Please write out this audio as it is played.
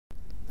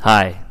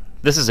Hi,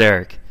 this is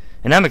Eric,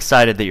 and I'm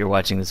excited that you're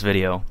watching this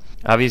video.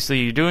 Obviously,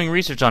 you're doing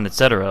research on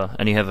Etcetera,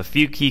 and you have a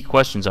few key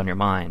questions on your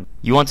mind.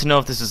 You want to know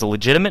if this is a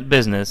legitimate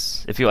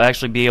business, if you'll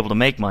actually be able to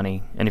make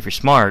money, and if you're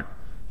smart,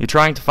 you're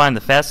trying to find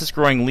the fastest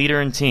growing leader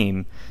and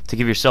team to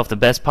give yourself the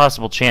best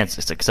possible chance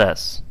of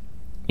success.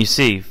 You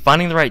see,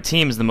 finding the right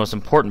team is the most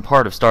important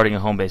part of starting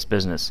a home-based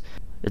business.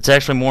 It's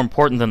actually more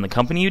important than the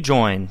company you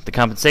join, the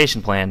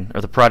compensation plan,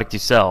 or the product you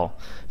sell,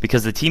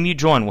 because the team you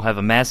join will have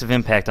a massive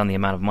impact on the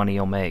amount of money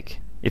you'll make.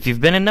 If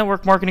you've been in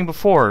network marketing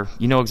before,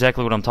 you know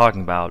exactly what I'm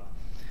talking about.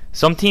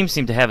 Some teams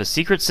seem to have a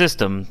secret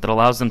system that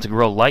allows them to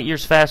grow light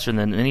years faster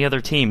than any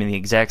other team in the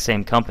exact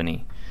same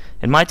company.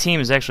 And my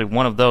team is actually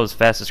one of those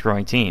fastest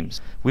growing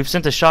teams. We've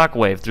sent a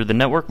shockwave through the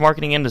network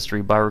marketing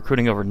industry by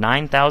recruiting over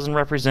 9,000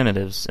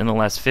 representatives in the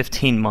last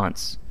 15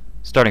 months,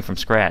 starting from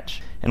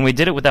scratch. And we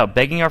did it without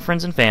begging our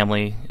friends and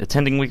family,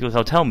 attending weekly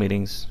hotel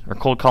meetings, or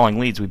cold calling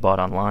leads we bought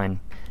online.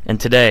 And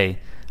today,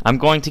 I'm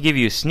going to give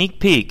you a sneak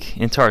peek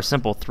into our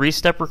simple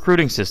 3-step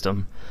recruiting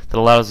system that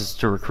allows us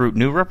to recruit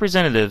new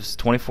representatives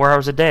 24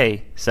 hours a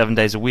day, 7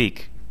 days a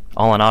week,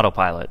 all on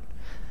autopilot.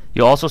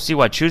 You'll also see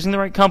why choosing the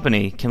right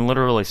company can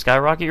literally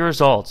skyrocket your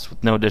results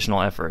with no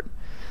additional effort.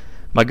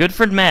 My good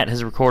friend Matt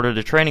has recorded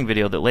a training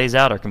video that lays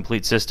out our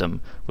complete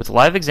system with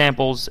live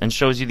examples and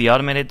shows you the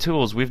automated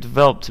tools we've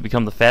developed to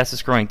become the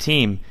fastest growing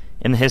team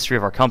in the history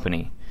of our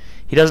company.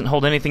 He doesn't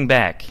hold anything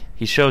back.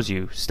 He shows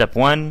you, step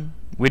 1,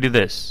 we do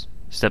this.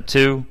 Step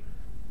 2,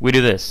 we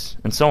do this,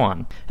 and so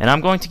on. And I'm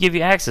going to give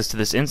you access to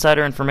this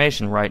insider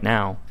information right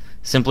now.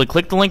 Simply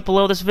click the link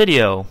below this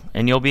video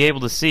and you'll be able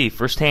to see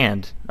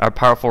firsthand our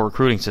powerful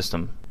recruiting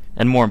system,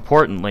 and more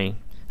importantly,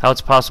 how it's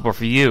possible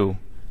for you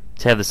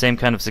to have the same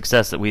kind of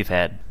success that we've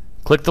had.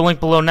 Click the link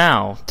below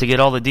now to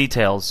get all the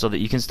details so that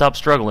you can stop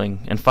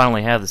struggling and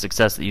finally have the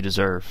success that you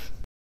deserve.